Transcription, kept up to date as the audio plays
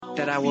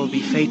that I will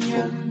be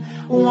faithful.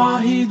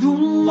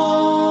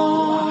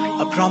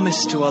 A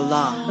promise to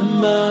Allah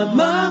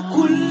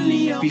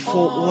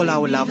before all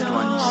our loved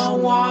ones.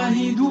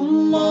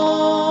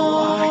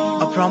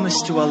 A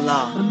promise to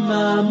Allah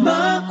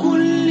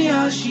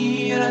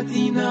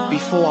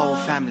before our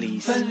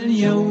families.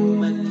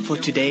 For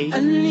today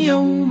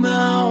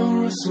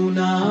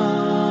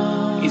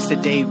is the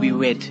day we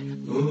wed.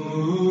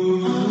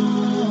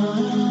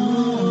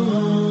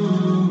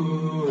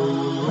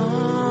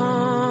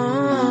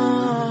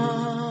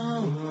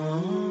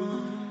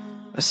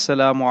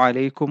 Assalamu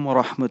alaikum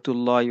wa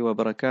rahmatullahi wa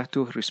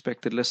barakatuh.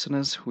 Respected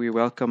listeners, we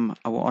welcome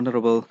our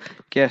honorable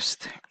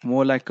guest,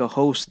 more like a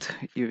host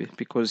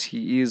because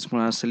he is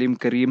Ml Saleem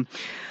Karim,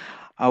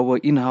 our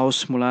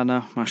in-house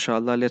Mulana,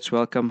 mashallah. Let's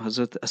welcome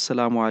Hazrat.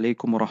 Assalamu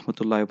alaikum wa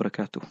rahmatullahi wa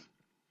barakatuh.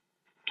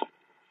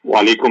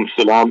 Wa alaikum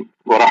salam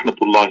wa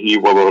rahmatullahi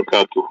wa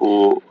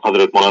barakatuhu.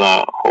 Hazrat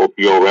Mulana, hope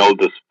you're well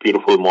this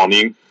beautiful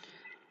morning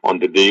on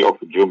the day of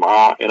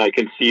Jum'ah, and I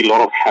can see a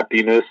lot of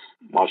happiness,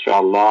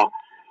 mashallah,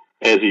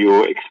 as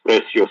you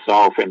express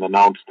yourself and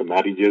announce the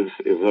marriages,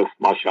 as if,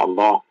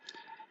 mashallah,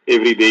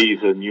 every day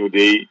is a new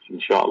day,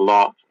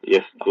 inshallah.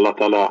 Yes, Allah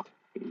Ta'ala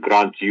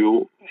grant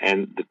you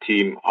and the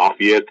team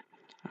afiyat.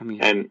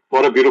 Ameen. And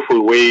what a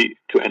beautiful way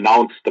to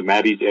announce the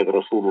marriage, as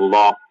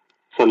Rasulullah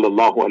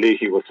sallallahu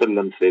alayhi wa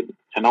sallam said,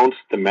 announce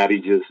the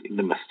marriages in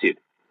the masjid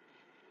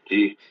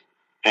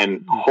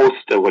and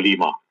host a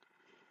walima.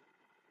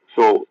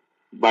 So,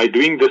 by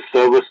doing this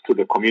service to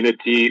the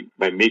community,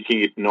 by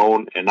making it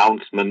known,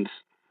 announcements,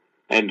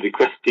 and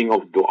requesting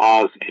of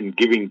du'as and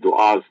giving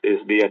du'as, is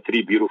there are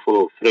three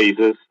beautiful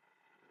phrases.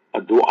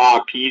 A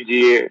du'a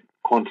kijiye,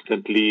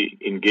 constantly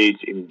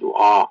engage in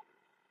du'a.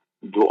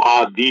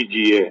 Du'a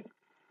dijiye,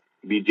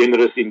 be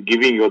generous in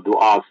giving your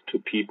du'as to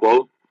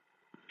people.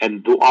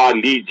 And du'a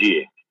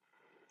lijiye,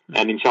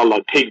 and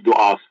inshallah take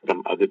du'as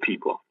from other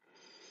people.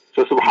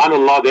 So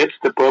subhanallah, that's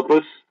the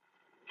purpose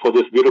for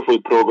this beautiful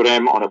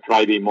program on a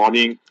Friday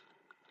morning.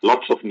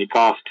 Lots of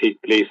nikahs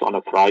take place on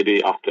a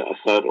Friday after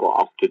Asr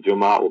or after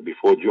Jummah or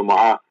before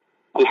Jummah.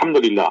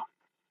 Alhamdulillah,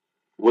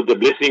 with the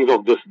blessings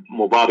of this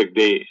Mubarak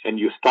day, and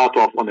you start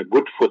off on a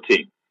good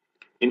footing.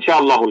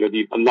 Inshallah,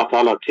 Allah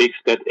Ta'ala takes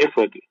that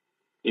effort,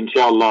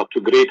 inshallah,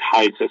 to great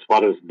heights as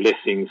far as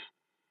blessings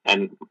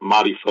and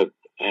marifat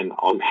and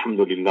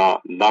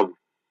alhamdulillah, love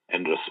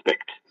and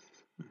respect.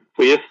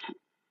 So yes,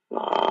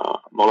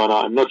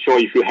 Maulana, I'm not sure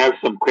if you have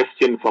some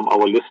question from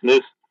our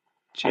listeners.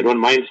 I don't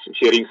mind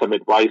sharing some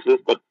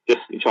advices, but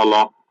just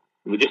inshallah,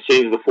 we'll just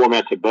change the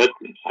format a bit.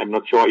 I'm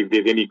not sure if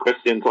there's any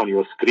questions on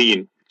your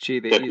screen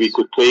that we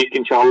could take,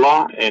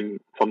 inshallah,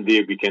 and from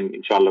there we can,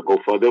 inshallah, go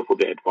further for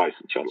the advice,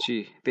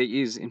 inshallah. There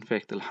is, in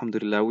fact,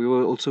 alhamdulillah. We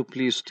were also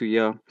pleased to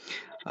hear,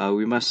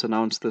 we must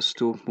announce this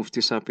too.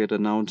 Mufti Sahib had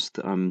announced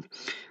Ml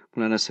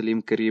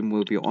Saleem Karim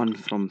will be on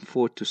from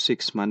 4 to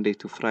 6, Monday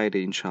to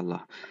Friday,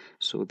 inshallah.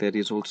 So that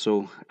is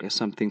also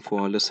something for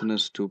our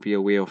listeners to be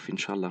aware of,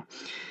 inshallah.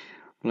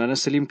 Ml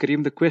Saleem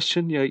Karim, the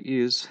question here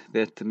is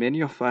that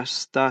many of us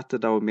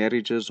started our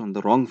marriages on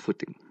the wrong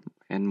footing.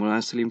 And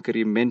Ml Saleem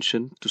Karim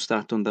mentioned to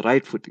start on the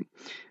right footing.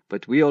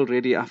 But we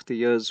already, after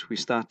years, we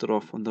started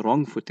off on the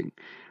wrong footing.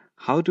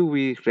 How do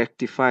we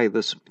rectify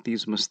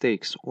these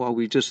mistakes? Or are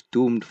we just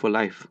doomed for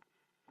life?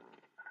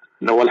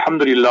 No,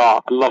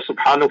 alhamdulillah, Allah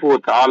subhanahu wa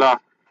ta'ala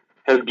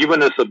has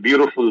given us a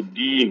beautiful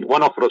deen.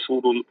 One of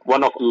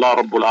Allah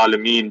Rabbul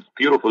Alameen's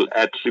beautiful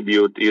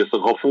attribute is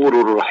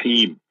Ghafurur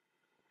Rahim.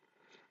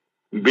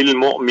 Bil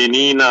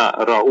mu'minina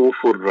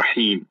ra'ufur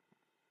rahim.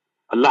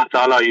 Allah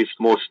Ta'ala is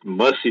most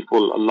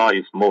merciful, Allah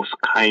is most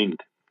kind.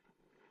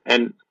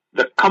 And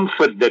the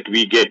comfort that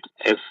we get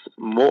as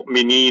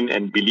mu'mineen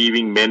and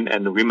believing men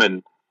and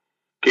women,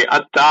 ke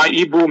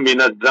at-ta'ibu min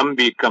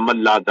adh-dhanbi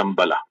kaman la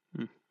dhanbala.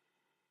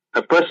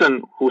 A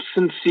person who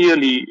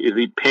sincerely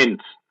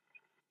repents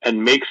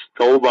and makes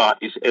tawbah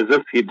is as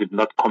if he did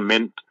not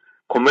commit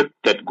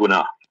that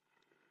guna.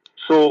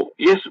 So,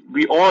 yes,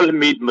 we all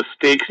made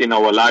mistakes in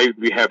our life.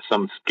 We have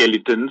some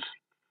skeletons.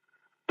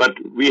 But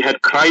we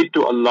had cried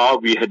to Allah.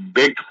 We had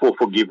begged for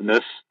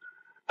forgiveness.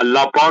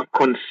 Allah Pak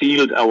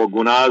concealed our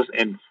gunas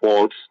and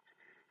faults.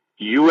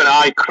 You and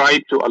I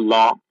cried to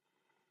Allah,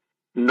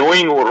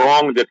 knowing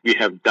wrong that we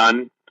have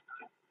done.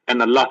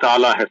 And Allah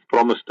Ta'ala has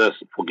promised us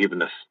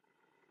forgiveness.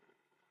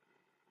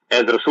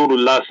 As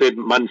Rasulullah said,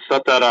 Man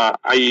satara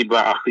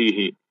aiba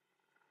akhihi.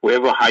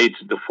 Whoever hides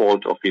the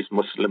fault of his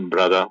Muslim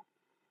brother,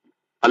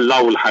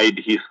 Allah will hide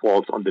his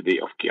faults on the day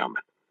of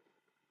Qiyamah.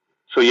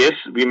 So yes,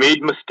 we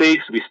made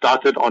mistakes. We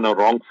started on a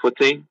wrong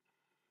footing.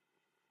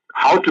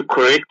 How to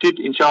correct it,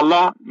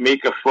 inshallah?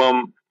 Make a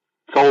firm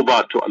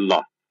tawbah to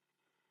Allah.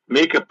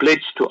 Make a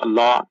pledge to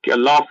Allah.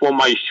 Allah, for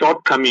my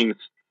shortcomings,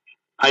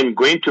 I'm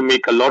going to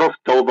make a lot of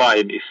tawbah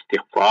and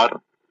istighfar.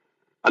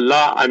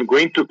 Allah, I'm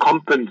going to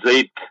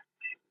compensate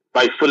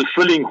by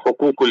fulfilling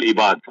hukukul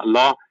ibad.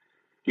 Allah,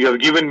 you have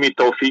given me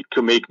tawfiq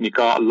to make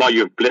nikah. Allah,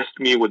 you have blessed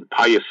me with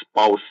pious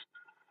spouse.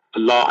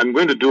 Allah, I'm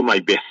going to do my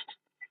best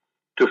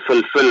to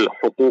fulfill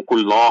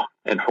hukukul law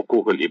and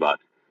hukukul ibad.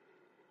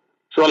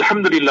 So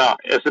Alhamdulillah,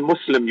 as a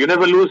Muslim, you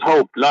never lose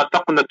hope. لا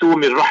تقنطوا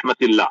من رحمة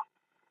الله.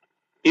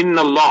 إن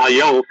الله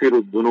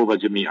يغفر الذنوب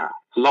جميعا.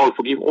 Allah will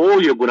forgive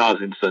all your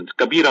gunas and sins,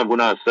 kabira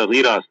gunas,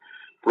 saghiras,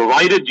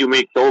 provided you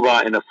make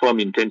tawbah and a firm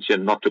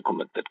intention not to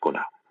commit that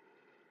guna.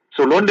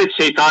 So don't let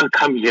shaitan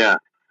come here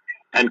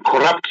and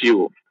corrupt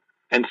you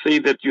and say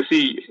that, you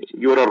see,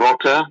 you're a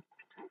rotter,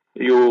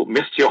 you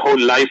messed your whole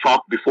life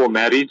up before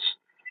marriage,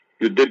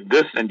 you did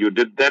this and you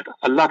did that.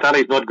 Allah Ta'ala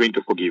is not going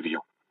to forgive you.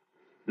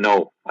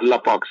 No.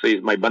 Allah Pak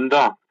says, my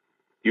banda,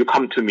 you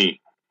come to me.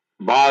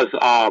 Baz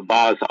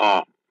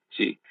ah.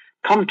 See,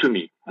 come to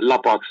me. Allah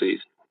Pak says,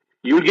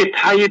 you'll get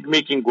tired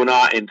making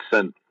guna and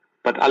sin,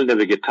 but I'll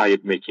never get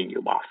tired making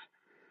you maaf.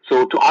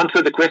 So to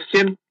answer the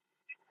question,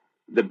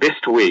 the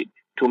best way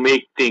to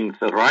make things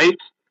right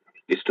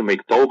is to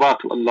make tawbah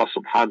to Allah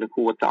subhanahu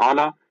wa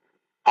ta'ala.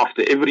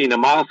 After every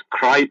namaz,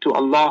 cry to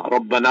Allah,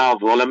 Rabbana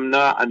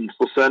zalamna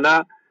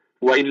anfusana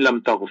wa in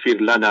lam taghfir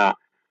lana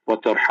wa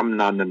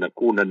tarhamna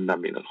lanakunanna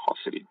min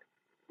al-khasirin.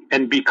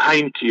 And be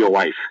kind to your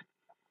wife.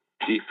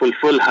 She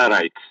fulfill her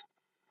rights.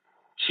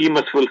 She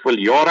must fulfill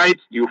your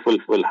rights, you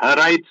fulfill her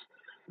rights.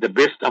 The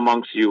best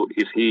amongst you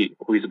is he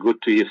who is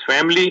good to his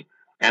family,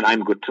 and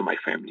I'm good to my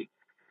family.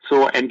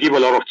 So, and give a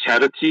lot of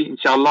charity,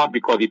 inshallah,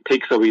 because it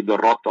takes away the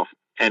wrath of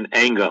and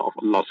anger of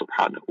Allah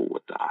subhanahu wa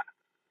ta'ala.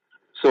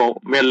 So,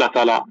 may Allah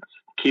ta'ala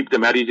keep the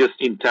marriages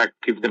intact,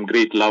 give them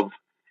great love,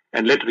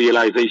 and let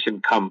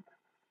realization come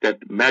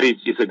that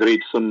marriage is a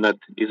great sunnat,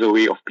 is a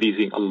way of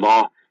pleasing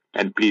Allah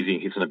and pleasing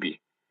His Nabi.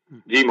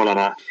 Ji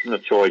Maulana,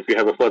 not sure if you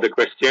have a further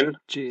question.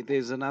 Ji,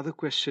 there's another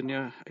question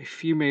here. A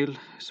female,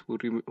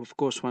 who of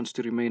course wants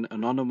to remain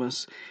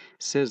anonymous,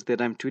 says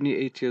that I'm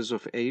 28 years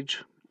of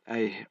age.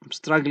 I am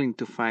struggling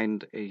to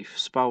find a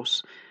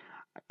spouse.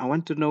 I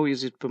want to know,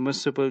 is it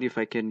permissible if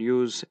I can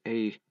use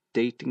a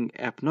dating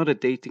app, not a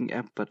dating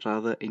app, but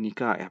rather a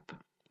nikah app?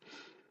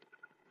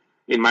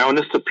 In my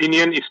honest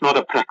opinion, it's not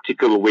a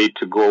practical way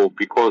to go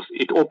because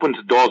it opens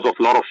doors of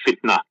a lot of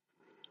fitna.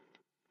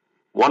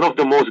 One of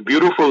the most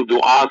beautiful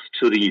du'as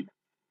to read,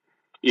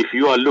 if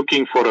you are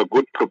looking for a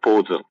good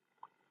proposal,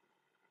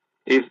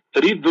 is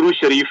read Durood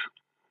Sharif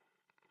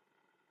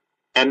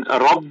and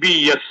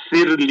Rabbi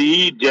Yassir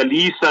Li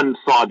Jalisan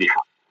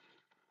Sadiha.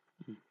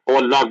 Oh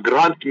Allah,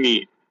 grant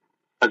me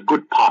a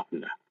good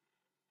partner.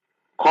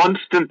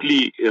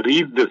 Constantly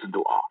read this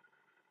dua.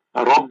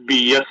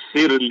 Rabbi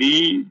Yassir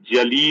Li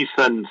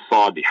Jalisan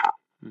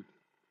Sadiha.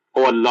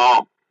 Oh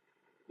Allah,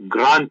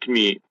 grant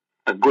me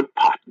a good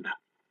partner.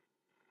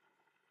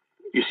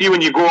 You see,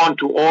 when you go on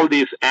to all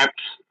these apps,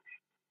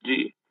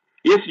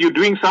 yes, you're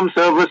doing some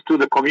service to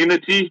the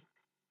community,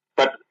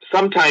 but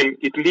sometimes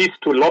it leads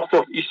to lots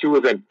of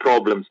issues and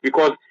problems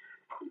because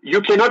you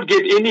cannot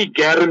get any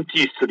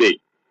guarantees today.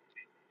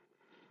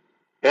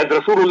 As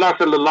Rasulullah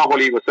sallallahu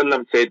alaihi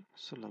wasallam said,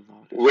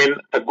 when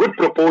a good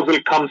proposal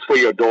comes for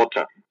your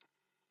daughter,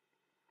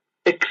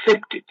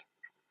 accept it.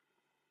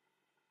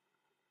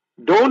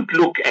 Don't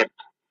look at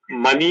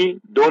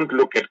money, don't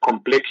look at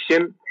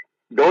complexion,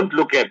 don't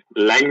look at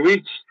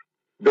language,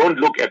 don't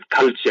look at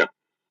culture.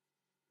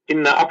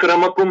 Inna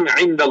akramakum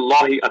inda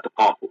Allahi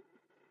atqahu.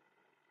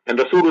 And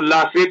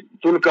Rasulullah said,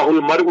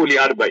 Tunkahul mar'u li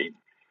arba'in.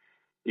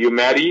 You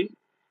marry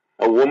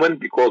a woman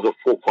because of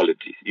 4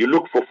 qualities. You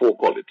look for 4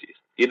 qualities.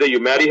 Either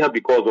you marry her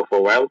because of her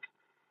wealth,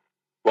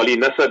 wali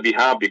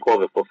nasabiha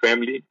because of her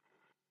family,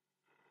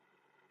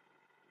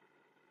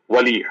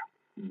 wali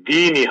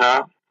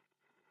deeniha,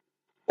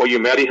 or you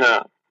marry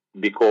her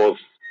because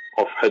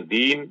of her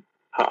deen,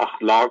 her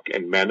akhlaq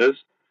and manners.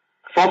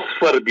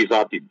 Fasfar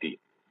bizati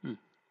deen.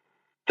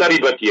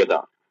 Taribat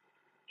yada.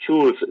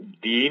 Choose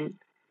deen,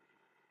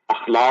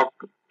 akhlaq,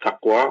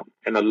 taqwa,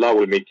 and Allah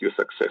will make you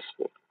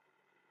successful.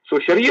 So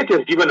Shariat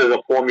has given us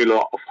a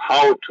formula of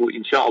how to,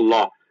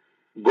 inshallah,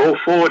 go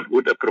forward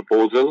with a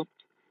proposal.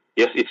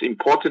 Yes, it's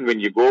important when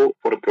you go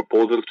for a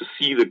proposal to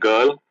see the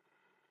girl,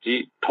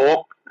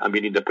 talk,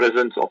 in the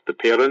presence of the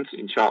parents,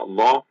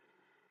 inshallah.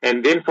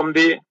 And then from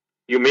there,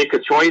 you make a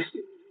choice.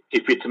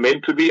 If it's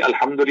meant to be,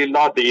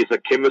 alhamdulillah, there is a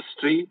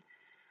chemistry.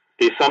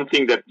 There's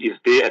something that is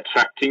there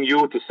attracting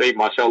you to say,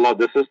 mashallah,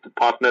 this is the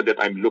partner that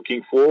I'm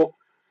looking for.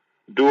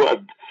 Do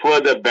a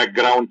further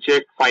background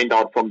check, find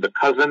out from the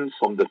cousins,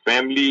 from the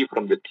family,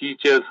 from the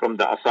teachers, from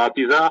the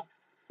asatiza.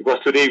 Because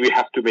today we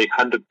have to make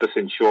 100%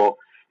 sure.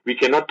 We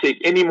cannot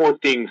take any more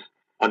things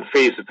on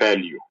face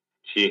value.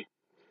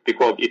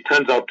 Because it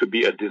turns out to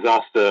be a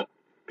disaster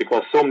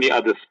because so many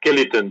other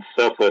skeletons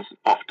surface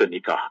after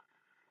nikah.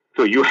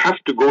 So you have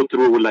to go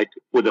through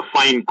with a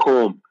fine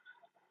comb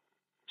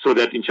so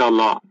that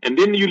inshallah, and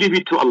then you leave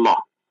it to Allah.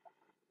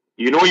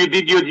 You know you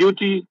did your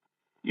duty,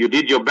 you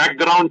did your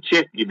background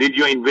check, you did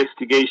your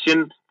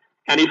investigation,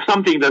 and if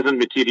something doesn't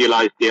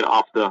materialize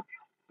thereafter,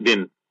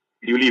 then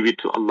you leave it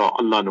to Allah.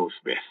 Allah knows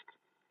best.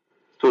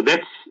 So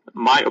that's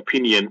my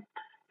opinion.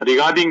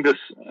 Regarding this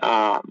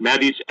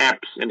marriage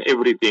apps and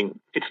everything,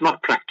 it's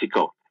not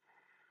practical.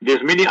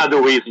 There's many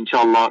other ways,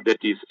 inshallah,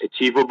 that is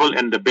achievable,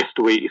 and the best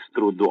way is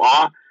through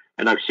dua.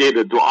 And I've shared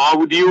the dua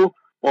with you,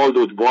 all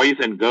those boys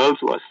and girls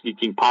who are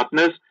seeking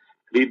partners.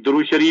 read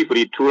Durood Sharif,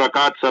 read 2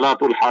 rakat,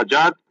 Salatul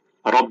Hajat,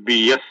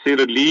 Rabbi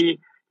Yassir Li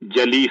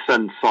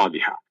Jalisan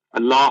Saliha.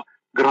 Allah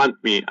grant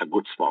me a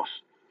good spouse.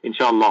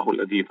 Insha'Allah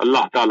al-Aziz.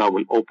 Allah Ta'ala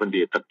will open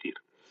their taqdeer.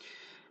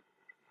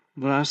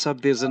 Mulana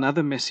Sahib, there's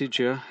another message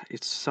here.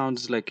 It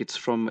sounds like it's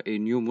from a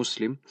new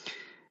Muslim.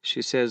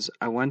 She says,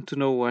 I want to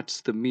know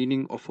what's the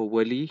meaning of a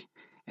wali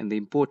and the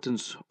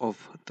importance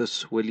of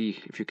this wali.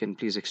 If you can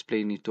please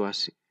explain it to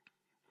us.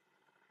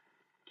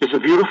 It's a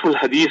beautiful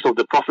hadith of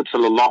the Prophet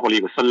sallallahu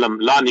alaihi wasallam.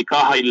 La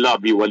nikaha illa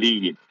bi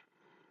waliyin.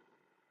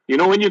 You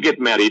know, when you get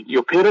married,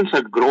 your parents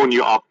have grown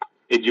you up,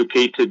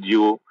 educated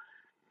you,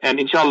 and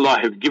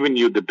inshallah have given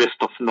you the best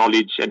of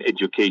knowledge and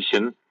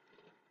education.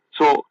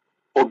 So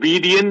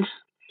obedience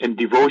and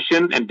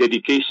devotion and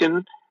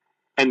dedication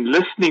and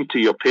listening to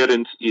your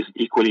parents is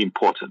equally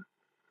important.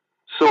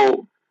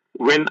 So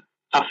when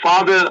a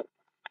father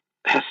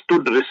has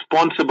stood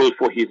responsible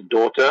for his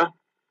daughter,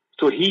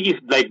 so he is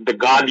like the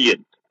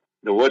guardian.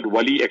 The word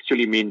wali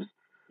actually means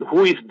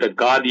who is the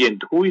guardian,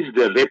 who is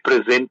the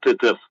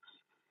representative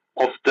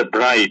of the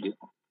bride,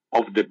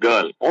 of the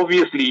girl.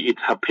 Obviously,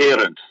 it's her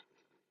parents.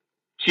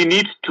 She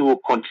needs to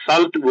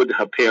consult with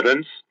her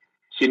parents.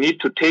 She needs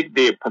to take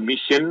their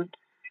permission.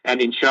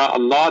 And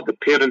inshallah, the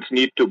parents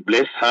need to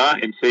bless her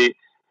and say,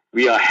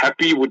 we are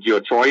happy with your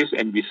choice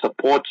and we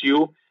support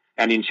you.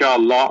 And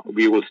inshallah,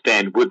 we will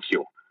stand with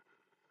you.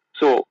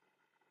 So,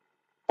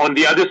 on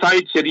the other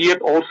side,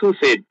 Shariat also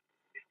said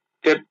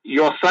that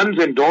your sons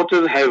and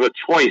daughters have a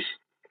choice.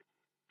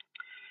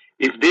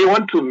 If they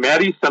want to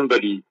marry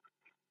somebody,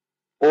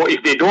 or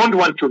if they don't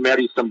want to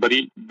marry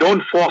somebody,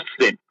 don't force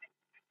them.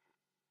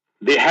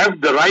 They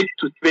have the right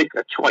to make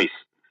a choice,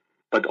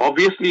 but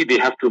obviously they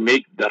have to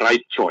make the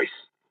right choice.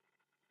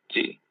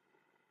 See?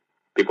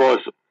 Because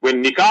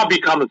when nikah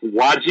becomes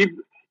wajib,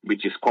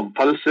 which is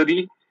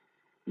compulsory,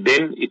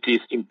 then it is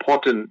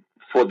important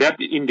for that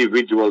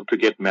individual to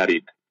get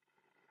married.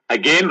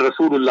 Again,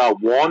 Rasulullah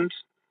warns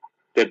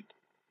that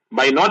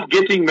by not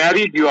getting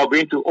married, you are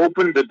going to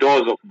open the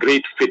doors of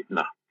great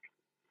fitna.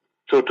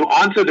 So to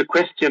answer the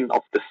question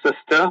of the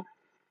sister,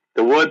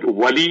 the word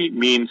wali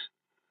means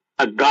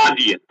a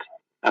guardian,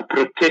 a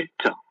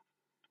protector.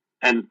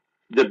 And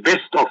the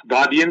best of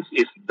guardians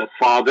is the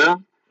father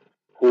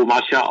who,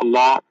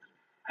 mashallah,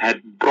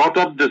 had brought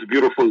up this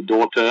beautiful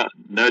daughter,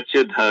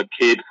 nurtured her,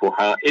 cared for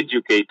her,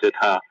 educated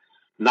her.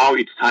 Now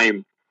it's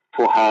time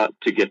for her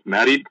to get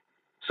married.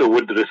 So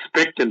with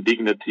respect and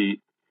dignity,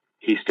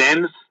 he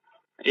stands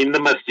in the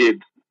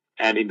masjid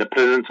and in the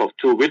presence of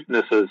two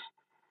witnesses,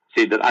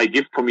 say that I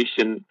give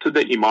permission to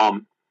the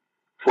imam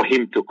for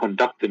him to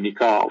conduct the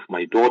nikah of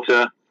my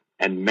daughter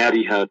and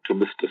marry her to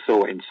Mr.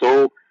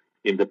 So-and-so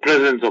in the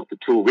presence of the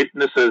two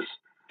witnesses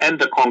and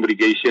the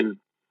congregation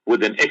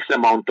with an X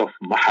amount of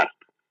mahar.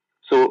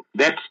 So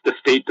that's the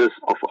status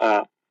of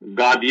a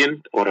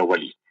guardian or a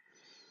wali.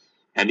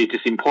 And it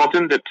is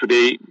important that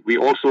today we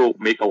also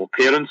make our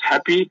parents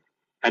happy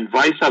and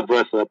vice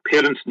versa.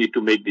 Parents need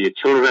to make their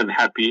children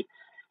happy.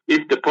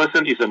 If the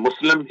person is a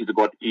Muslim, he's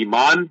got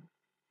iman,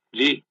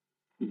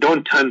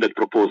 don't turn that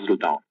proposal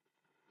down.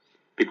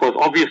 Because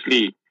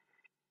obviously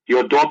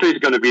your daughter is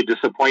going to be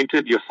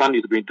disappointed, your son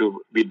is going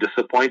to be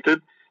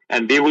disappointed,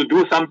 and they will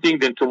do something,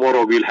 then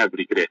tomorrow we'll have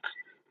regrets.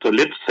 So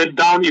let's sit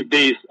down if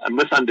there is a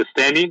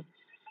misunderstanding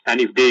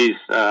and if there is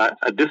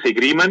a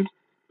disagreement,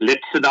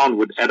 let's sit down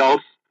with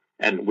adults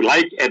and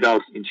like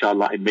adults,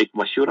 inshallah, and make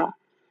mashura.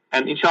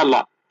 And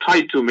inshallah,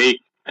 try to make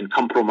and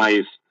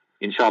compromise,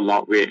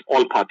 inshallah, where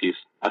all parties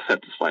are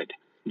satisfied.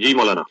 Ji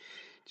Maulana.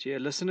 A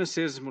listener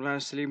says, Ml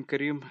Saleem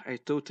Karim, I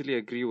totally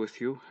agree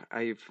with you.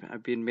 I've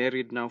been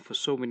married now for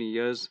so many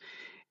years,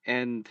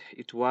 and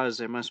it was,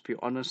 I must be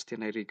honest,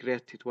 and I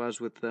regret, it was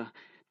with the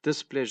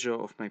displeasure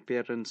of my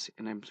parents,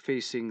 and I'm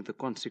facing the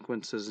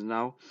consequences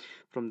now.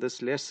 From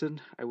this lesson,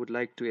 I would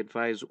like to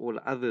advise all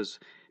others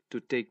to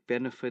take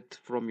benefit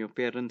from your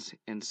parents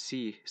and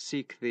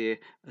seek their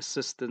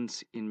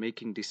assistance in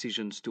making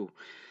decisions too.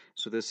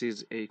 So this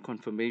is a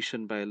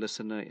confirmation by a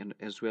listener and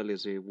as well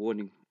as a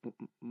warning.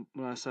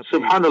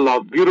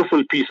 Subhanallah,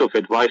 beautiful piece of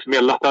advice. May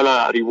Allah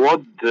Ta'ala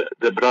reward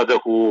the brother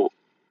who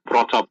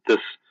brought up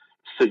this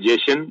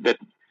suggestion that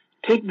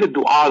take the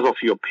du'as of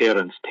your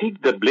parents,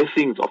 take the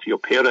blessings of your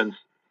parents.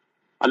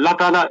 Allah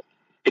Ta'ala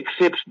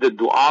accepts the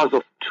du'as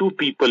of two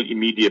people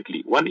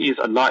immediately. One is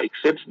Allah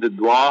accepts the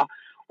dua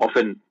of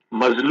an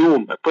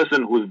mazloom, a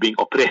person who is being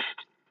oppressed.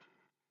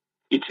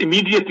 It's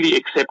immediately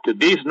accepted.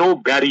 There is no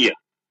barrier.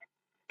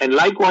 And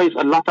likewise,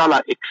 Allah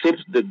Ta'ala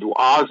accepts the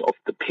du'as of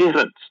the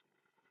parents.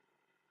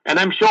 And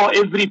I'm sure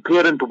every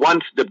parent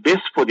wants the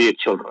best for their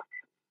children.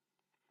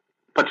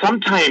 But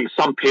sometimes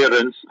some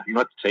parents, I'm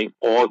not saying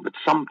all, but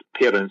some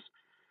parents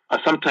are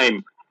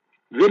sometimes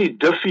very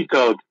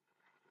difficult,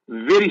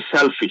 very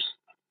selfish.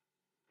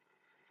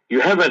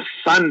 You have a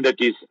son that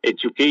is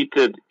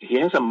educated, he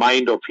has a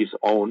mind of his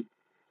own.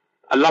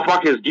 Allah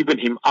Pak has given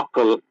him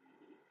aql.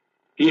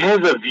 He has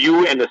a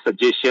view and a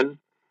suggestion.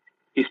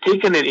 He's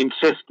taken an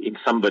interest in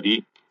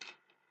somebody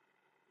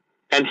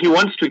and he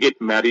wants to get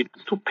married.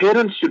 So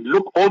parents should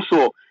look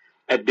also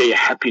at their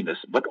happiness.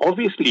 But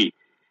obviously,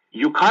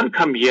 You can't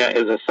come here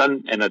as a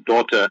son and a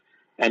daughter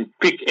and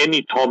pick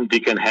any Tom,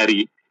 Dick, and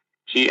Harry,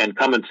 and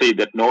come and say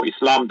that no,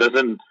 Islam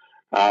doesn't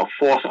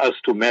force us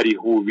to marry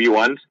who we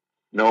want.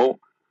 No,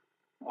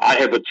 I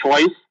have a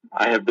choice.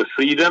 I have the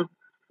freedom.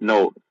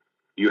 No,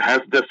 you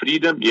have the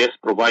freedom, yes,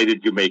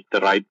 provided you make the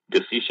right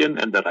decision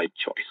and the right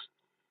choice.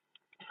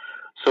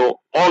 So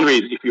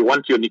always, if you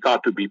want your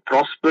nikah to be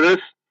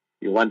prosperous,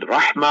 you want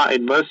rahmah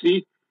and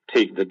mercy,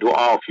 take the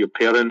dua of your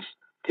parents,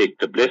 take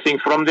the blessing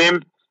from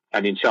them,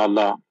 and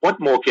inshallah, what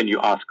more can you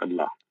ask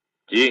Allah?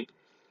 Gee,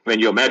 when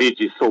your marriage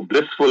is so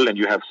blissful and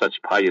you have such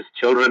pious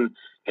children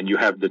and you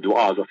have the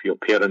du'as of your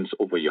parents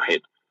over your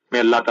head. May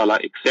Allah Ta'ala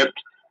accept,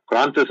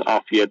 grant us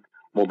afiyat,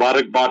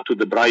 mubarakbad to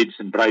the brides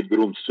and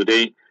bridegrooms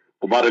today,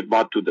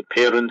 mubarakbad to the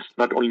parents,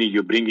 not only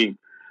you bringing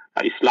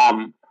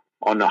Islam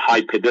on a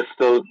high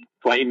pedestal,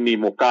 فَإِنِّي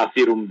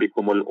مُكَاثِرٌ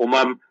بِكُمُ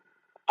الْأُمَمِ,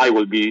 I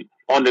will be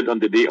honored on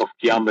the day of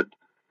Qiyamah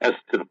as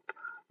the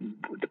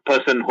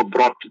person who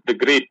brought the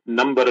great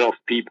number of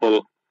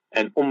people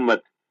and ummah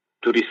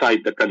to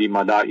recite the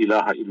kalima La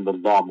ilaha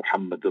illallah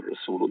Muhammadur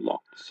Rasulullah.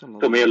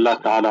 So may Allah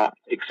Ta'ala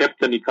accept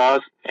the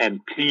nikahs,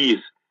 and please,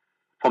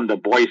 from the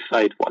boys'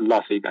 side, for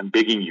Allah's sake, I'm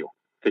begging you,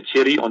 the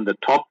cherry on the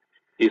top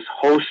is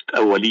host a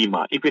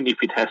walima, even if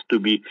it has to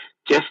be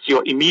just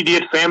your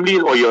immediate family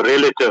or your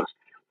relatives.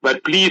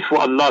 But please, for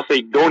Allah's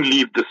sake, don't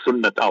leave the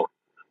sunnat out.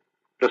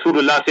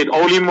 Rasulullah said,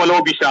 Awlim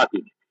walau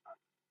bishatin.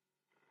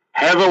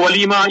 Have a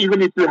walima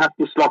even if you have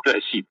to slaughter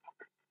a sheep.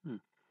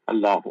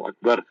 Allahu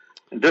Akbar.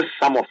 This,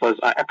 some of us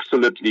are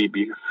absolutely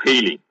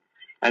failing.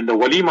 And the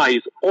walima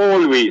is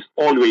always,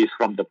 always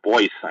from the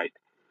boys' side.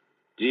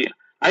 Gee,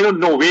 I don't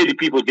know where the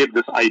people get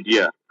this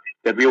idea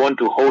that we want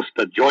to host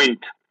a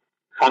joint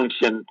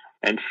function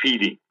and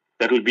feeding.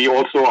 That will be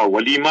also a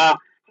walima,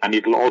 and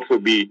it will also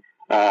be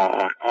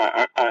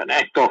an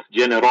act of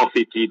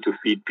generosity to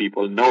feed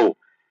people. No.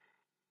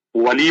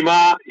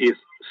 Walima is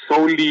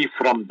solely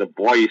from the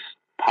boys'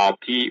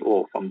 party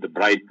or from the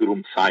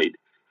bridegroom side.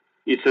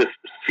 It's a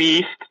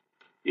feast,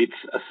 it's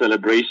a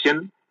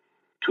celebration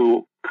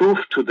to prove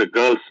to the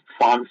girl's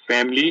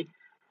family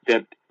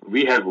that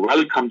we have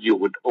welcomed you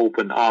with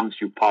open arms,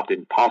 you part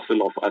and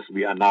parcel of us,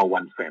 we are now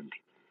one family.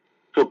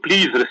 So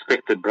please,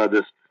 respected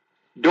brothers,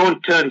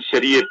 don't turn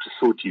Sharia to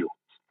suit you.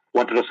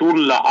 What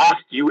Rasulullah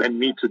asked you and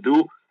me to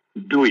do,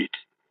 do it.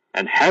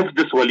 And have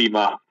this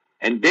walima,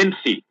 and then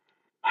see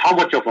how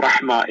much of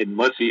rahmah and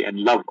mercy and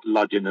love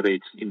Allah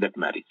generates in that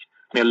marriage.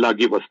 May Allah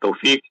give us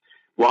tawfiq.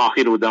 Wa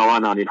akhiru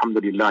dawana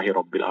alhamdulillahi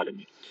rabbil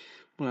alameen.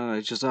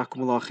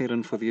 Jazakumullah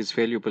khairan for these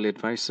valuable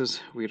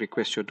advices. We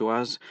request your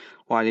du'as.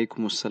 Wa alaikum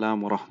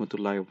assalam wa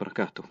rahmatullahi wa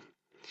barakatuh.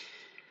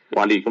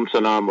 Wa alaikum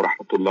assalam wa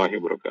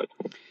rahmatullahi wa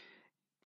barakatuh.